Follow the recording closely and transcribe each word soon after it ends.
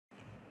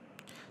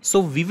So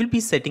we will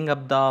be setting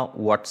up the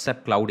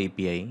WhatsApp Cloud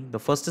API. The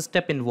first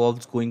step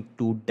involves going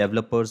to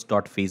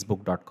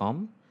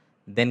developers.facebook.com.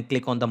 Then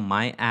click on the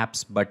My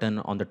Apps button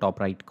on the top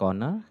right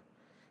corner.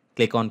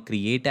 Click on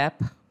Create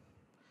App.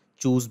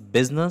 Choose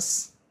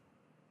Business.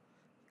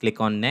 Click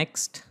on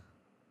Next.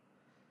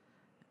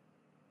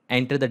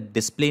 Enter the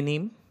display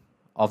name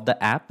of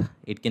the app.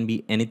 It can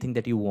be anything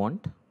that you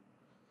want.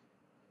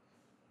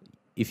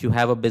 If you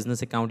have a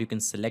business account, you can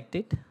select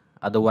it.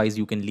 Otherwise,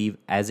 you can leave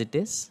as it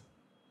is.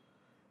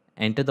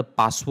 Enter the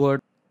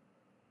password.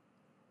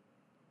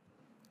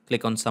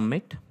 Click on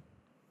Submit.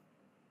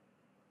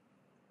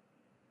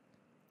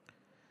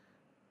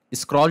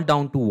 Scroll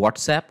down to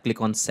WhatsApp.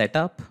 Click on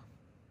Setup.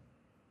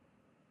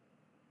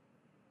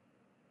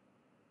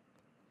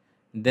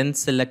 Then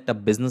select a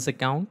business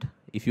account.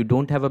 If you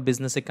don't have a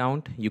business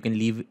account, you can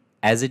leave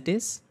as it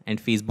is, and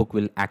Facebook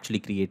will actually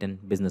create a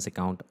business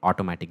account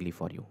automatically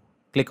for you.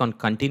 Click on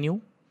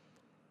Continue.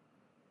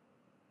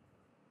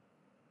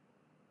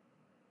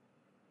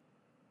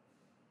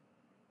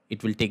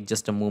 It will take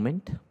just a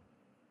moment.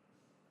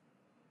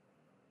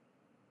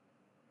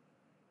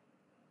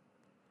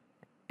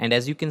 And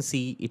as you can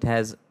see, it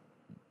has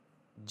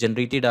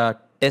generated a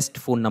test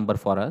phone number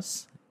for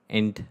us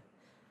and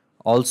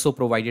also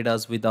provided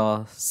us with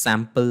a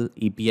sample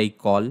API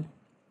call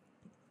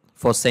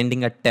for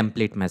sending a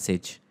template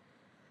message.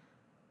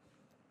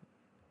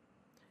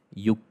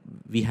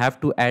 We have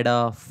to add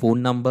a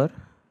phone number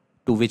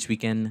to which we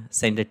can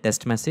send a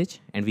test message,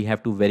 and we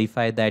have to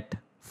verify that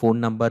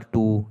phone number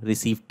to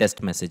receive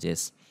test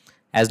messages.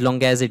 As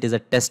long as it is a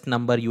test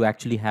number, you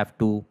actually have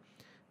to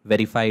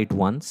verify it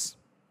once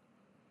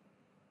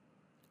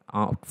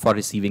for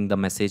receiving the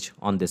message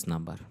on this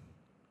number.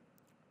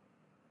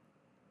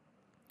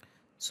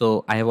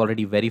 So I have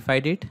already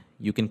verified it.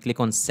 You can click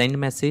on Send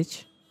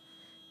Message,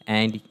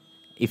 and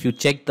if you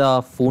check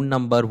the phone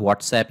number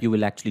WhatsApp, you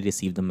will actually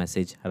receive the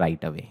message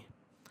right away.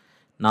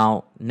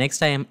 Now,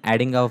 next I am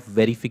adding a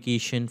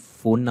verification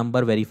phone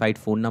number, verified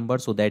phone number,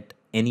 so that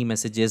any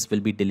messages will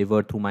be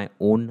delivered through my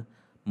own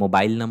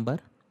mobile number.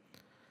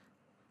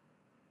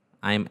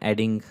 I am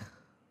adding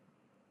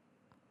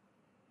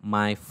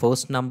my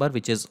first number,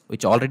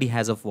 which already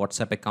has a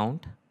WhatsApp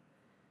account,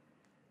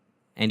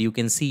 and you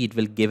can see it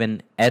will give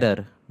an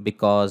error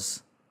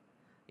because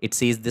it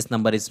says this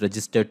number is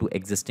registered to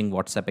existing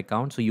WhatsApp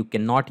account. So you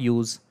cannot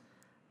use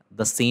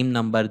the same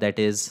number that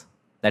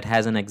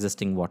has an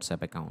existing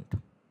WhatsApp account.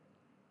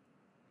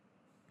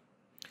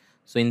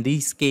 So in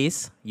this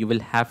case, you will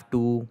have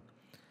to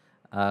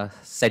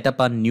set up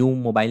a new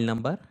mobile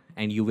number,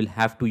 and you will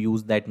have to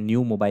use that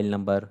new mobile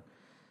number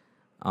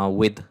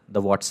with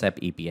the WhatsApp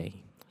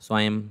API. So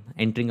I am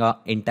entering an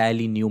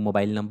entirely new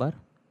mobile number,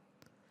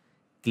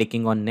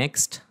 clicking on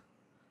Next.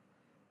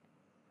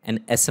 An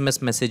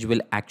SMS message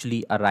will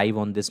actually arrive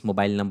on this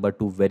mobile number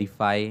to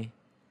verify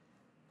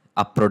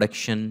a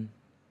production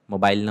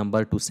mobile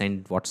number to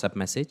send WhatsApp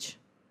message.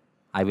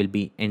 I will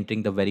be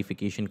entering the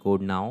verification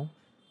code now.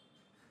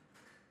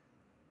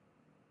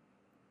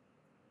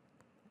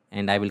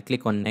 And I will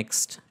click on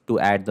Next to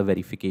add the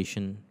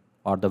verification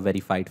or the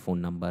verified phone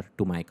number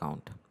to my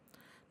account.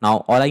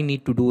 Now all I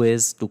need to do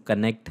is to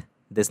connect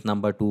this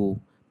number to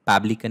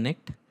Pabbly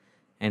Connect,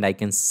 and I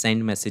can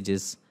send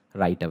messages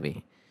right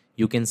away.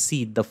 You can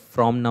see the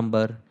from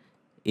number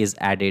is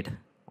added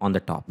on the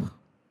top.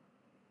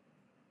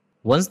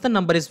 Once the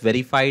number is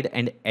verified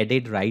and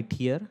added right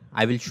here,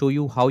 I will show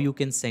you how you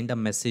can send a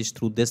message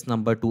through this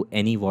number to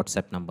any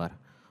WhatsApp number.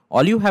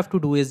 All you have to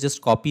do is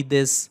just copy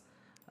this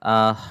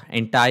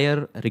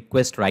entire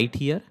request right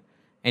here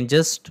and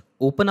just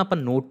open up a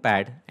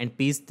notepad and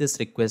paste this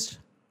request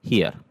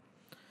here.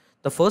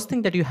 The first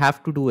thing that you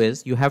have to do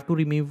is you have to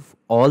remove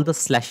all the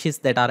slashes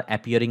that are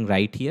appearing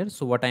right here.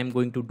 So what I'm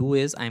going to do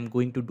is I'm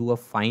going to do a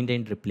find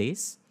and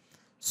replace.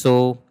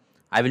 So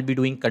I will be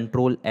doing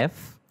Control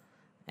F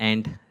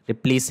and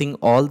replacing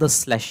all the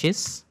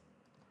slashes,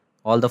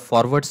 all the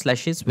forward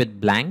slashes with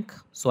blank.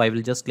 So I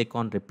will just click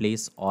on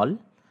replace all.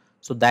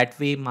 So that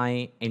way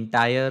my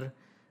entire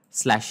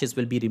slashes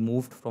will be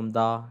removed from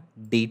the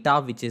data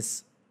which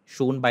is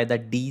shown by the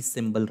D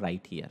symbol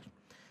right here.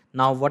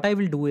 Now what I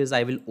will do is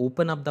I will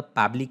open up the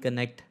Pabbly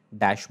Connect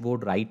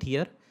dashboard right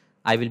here.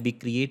 I will be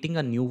creating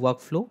a new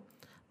workflow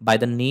by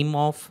the name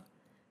of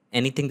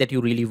anything that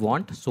you really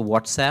want. So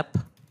WhatsApp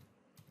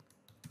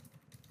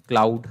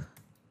Cloud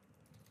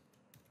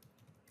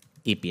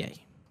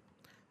API.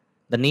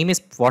 The name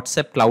is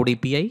WhatsApp Cloud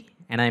API,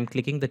 and I am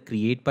clicking the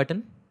create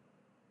button.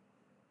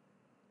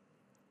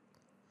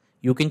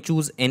 You can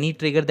choose any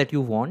trigger that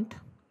you want.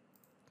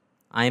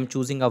 I am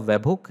choosing a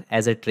webhook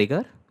as a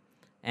trigger.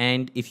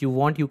 And if you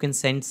want, you can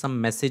send some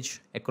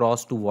message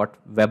across to what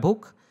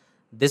webhook.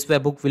 This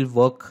webhook will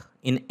work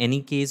in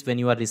any case when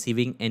you are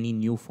receiving any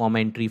new form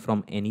entry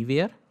from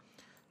anywhere.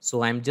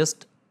 So I'm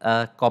just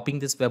copying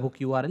this webhook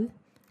URL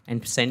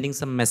and sending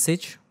some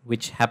message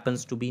which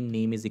happens to be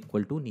name is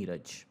equal to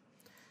Neeraj.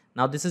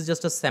 Now this is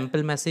just a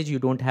sample message. You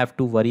don't have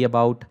to worry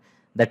about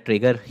the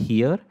trigger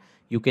here.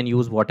 You can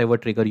use whatever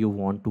trigger you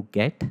want to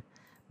get.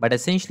 But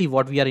essentially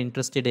what we are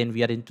interested in,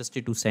 we are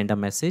interested to send a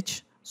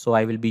message. So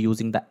I will be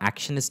using the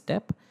action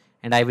step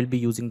and I will be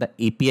using the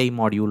API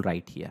module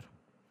right here.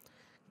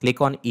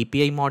 Click on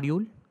API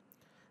module.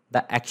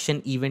 The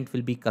action event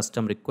will be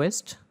custom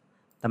request.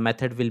 The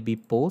method will be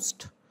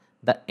post.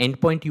 The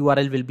endpoint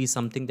URL will be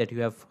something that you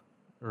have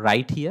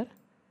right here.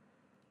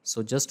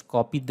 So just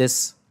copy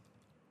this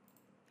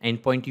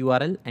endpoint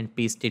URL and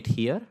paste it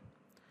here.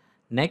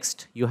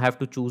 Next, you have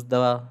to choose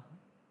the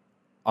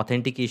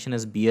authentication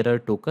as bearer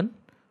token.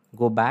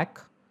 Go back.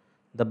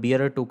 The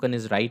bearer token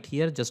is right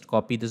here. Just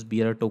copy this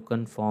bearer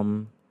token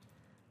from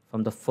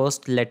the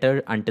first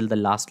letter until the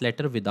last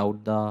letter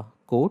without the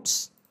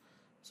quotes.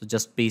 So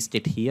just paste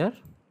it here.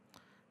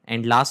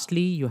 And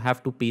lastly, you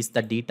have to paste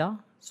the data.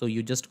 So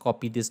you just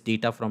copy this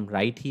data from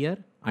right here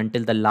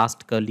until the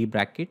last curly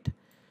bracket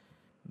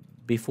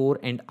before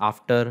and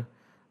after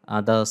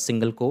the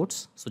single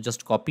quotes. So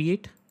just copy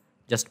it,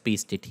 just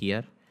paste it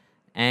here.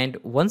 And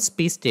once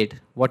pasted,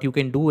 what you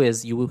can do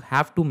is you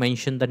have to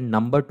mention the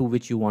number to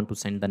which you want to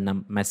send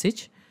the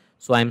message.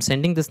 So I'm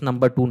sending this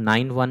number to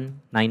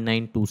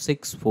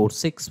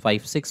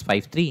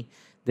 919926465653.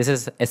 This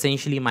is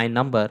essentially my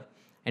number.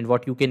 And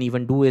what you can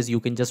even do is you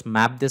can just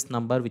map this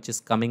number which is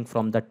coming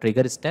from the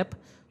trigger step.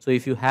 So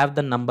if you have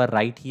the number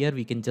right here,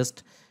 we can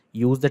just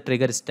use the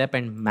trigger step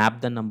and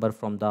map the number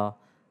from the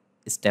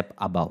step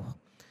above.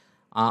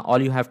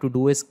 All you have to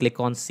do is click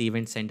on save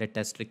and send a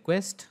test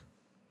request.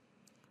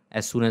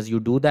 As soon as you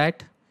do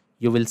that,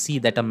 you will see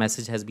that a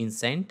message has been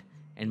sent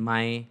and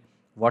my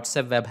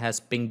WhatsApp web has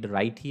pinged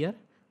right here.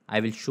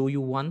 I will show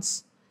you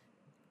once.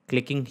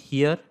 Clicking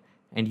here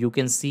and you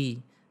can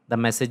see the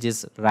message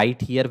is right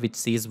here which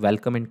says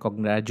welcome and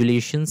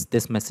congratulations.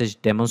 This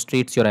message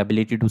demonstrates your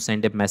ability to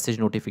send a message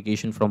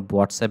notification from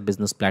WhatsApp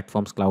Business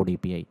Platform's Cloud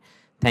API.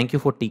 Thank you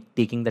for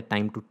taking the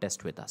time to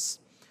test with us.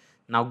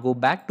 Now go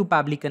back to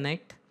Pabbly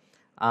Connect.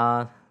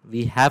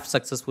 We have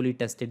successfully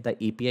tested the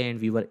API and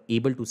we were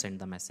able to send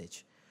the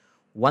message.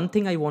 One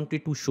thing I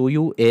wanted to show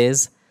you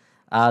is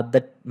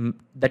the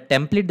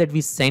template that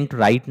we sent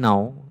right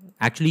now.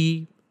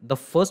 Actually, the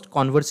first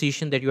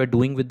conversation that you are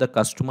doing with the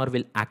customer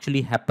will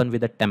actually happen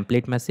with a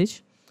template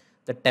message.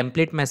 The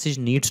template message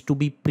needs to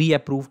be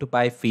pre-approved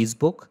by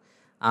Facebook.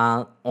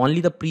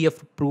 Only the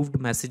pre-approved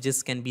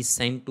messages can be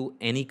sent to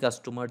any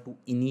customer to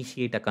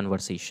initiate a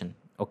conversation.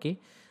 Okay.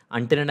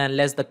 Until and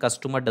unless the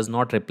customer does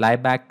not reply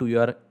back to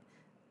your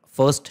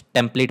first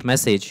template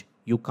message,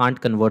 you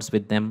can't converse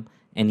with them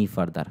any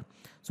further.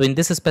 So in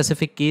this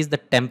specific case, the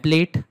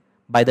template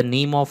by the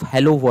name of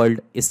Hello World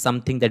is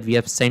something that we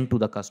have sent to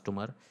the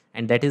customer,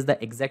 and that is the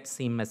exact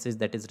same message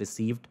that is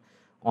received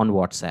on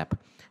WhatsApp.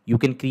 You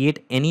can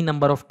create any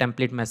number of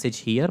template message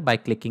here by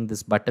clicking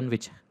this button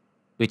which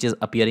is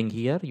appearing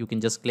here. You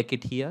can just click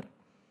it here.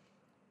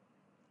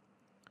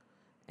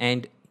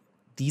 And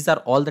these are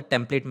all the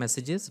template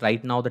messages.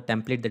 Right now, the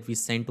template that we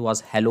sent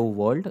was Hello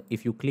World.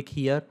 If you click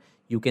here,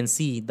 you can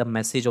see the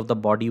message of the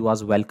body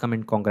was welcome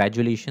and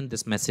congratulations.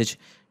 This message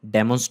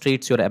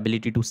demonstrates your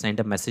ability to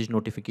send a message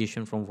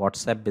notification from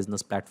WhatsApp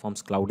Business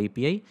Platform's Cloud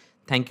API.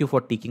 Thank you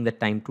for taking the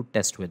time to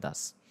test with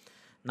us.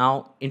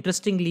 Now,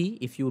 interestingly,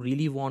 if you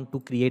really want to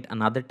create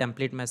another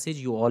template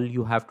message, all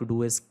you have to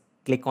do is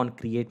click on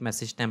create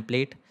message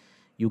template.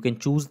 You can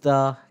choose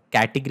the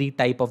category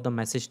type of the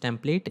message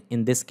template.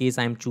 In this case,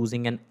 I'm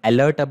choosing an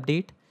alert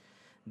update.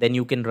 Then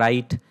you can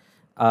write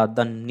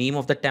the name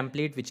of the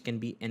template, which can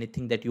be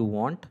anything that you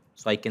want.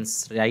 So I can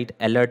write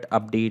alert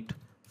update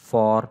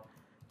for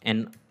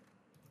an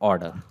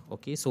order.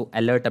 Okay, so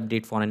alert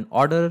update for an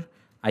order.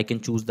 I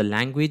can choose the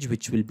language,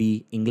 which will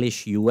be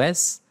English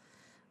US.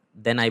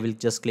 Then I will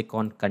just click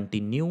on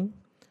continue.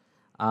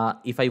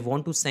 If I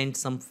want to send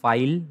some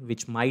file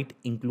which might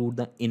include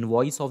the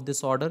invoice of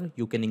this order,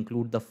 you can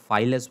include the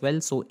file as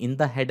well. So in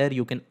the header,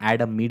 you can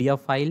add a media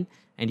file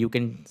and you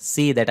can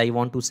say that I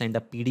want to send a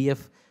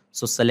PDF.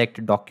 So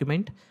select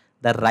document.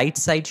 The right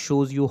side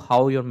shows you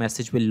how your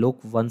message will look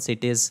once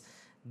it is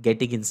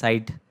getting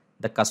inside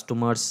the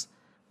customer's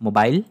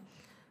mobile.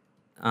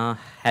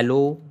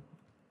 Hello.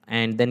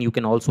 And then you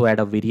can also add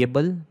a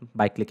variable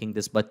by clicking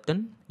this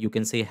button. You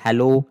can say,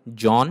 hello,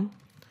 John.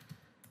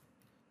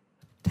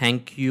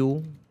 Thank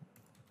you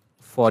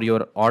for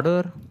your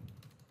order.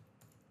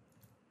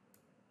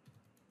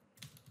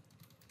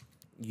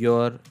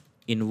 Your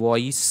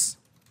invoice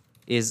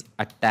is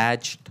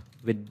attached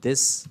with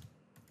this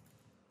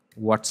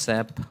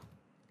WhatsApp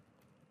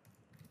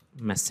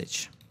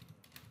message.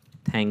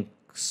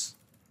 Thanks.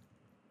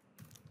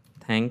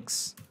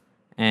 Thanks.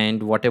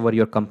 And whatever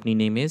your company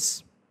name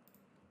is.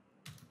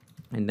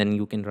 And then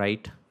you can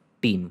write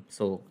team.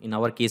 So in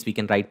our case, we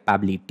can write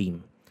Pabbly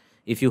team.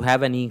 If you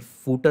have any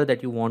footer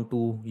that you want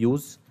to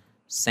use,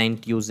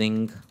 sent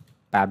using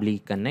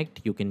Pabbly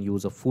Connect, you can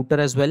use a footer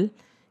as well.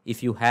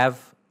 If you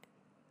have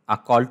a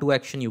call to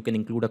action, you can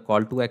include a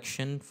call to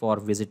action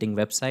for visiting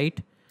website.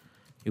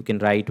 You can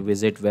write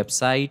visit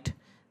website.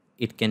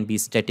 It can be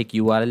static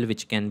URL,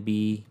 which can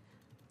be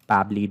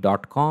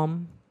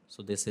pabbly.com.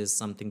 So this is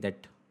something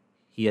that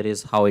here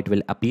is how it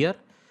will appear.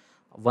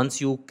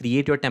 Once you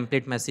create your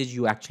template message,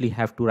 you actually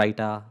have to write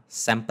a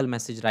sample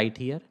message right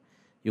here.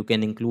 You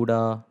can include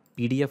a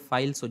PDF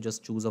file. So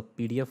just choose a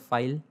PDF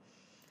file.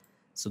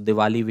 So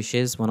Diwali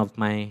wishes, one of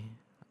my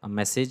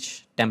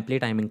message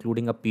template, I'm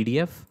including a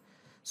PDF.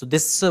 So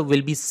this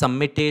will be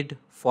submitted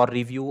for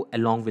review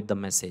along with the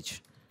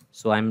message.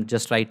 So I'm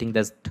just writing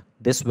that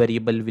this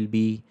variable will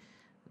be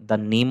the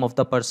name of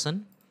the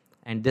person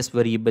and this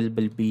variable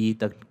will be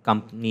the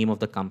name of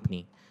the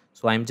company.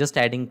 So I'm just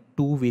adding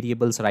two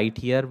variables right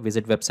here.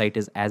 Visit website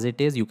is as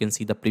it is. You can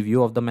see the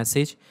preview of the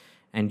message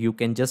and you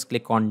can just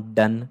click on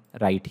done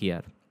right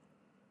here.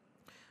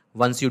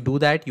 Once you do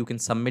that, you can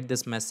submit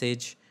this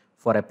message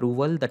for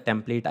approval. The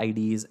template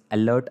ID is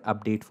alert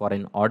update for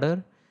an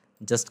order.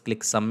 Just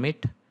click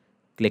submit,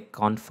 click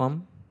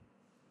confirm.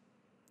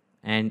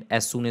 And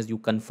as soon as you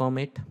confirm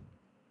it,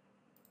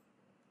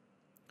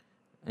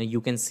 you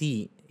can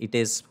see it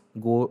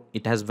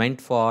has went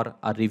for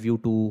a review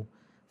to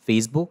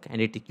Facebook,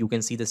 and you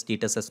can see the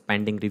status as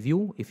pending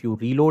review. If you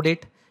reload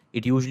it,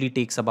 it usually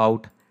takes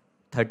about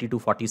 30 to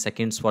 40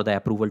 seconds for the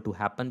approval to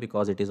happen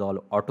because it is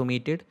all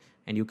automated,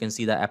 and you can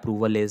see the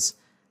approval is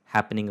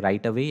happening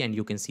right away, and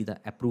you can see the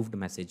approved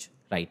message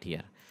right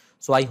here.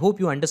 So I hope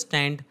you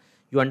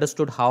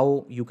understood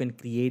how you can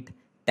create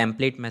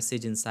template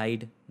message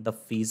inside the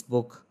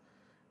Facebook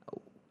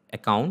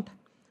account.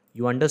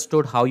 You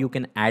understood how you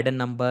can add a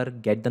number,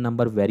 get the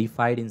number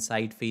verified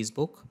inside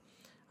Facebook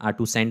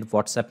to send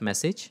WhatsApp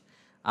message.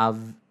 Uh,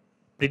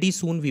 Pretty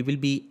soon we will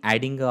be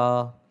adding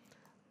a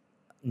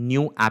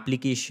new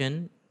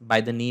application by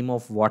the name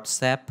of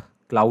WhatsApp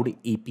Cloud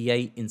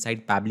API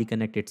inside Pabbly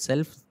Connect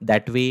itself.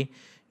 That way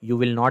you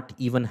will not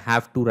even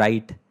have to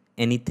write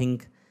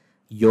anything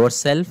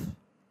yourself,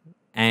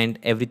 and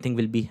everything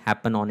will be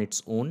happen on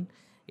its own.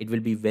 It will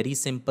be very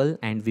simple,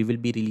 and we will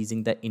be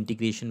releasing the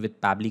integration with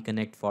Pabbly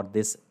Connect for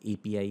this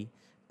API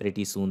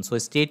pretty soon. So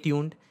stay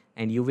tuned,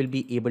 and you will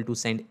be able to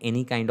send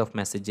any kind of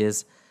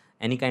messages,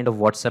 any kind of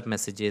WhatsApp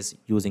messages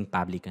using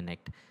Pabbly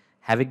Connect.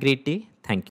 Have a great day. Thank you.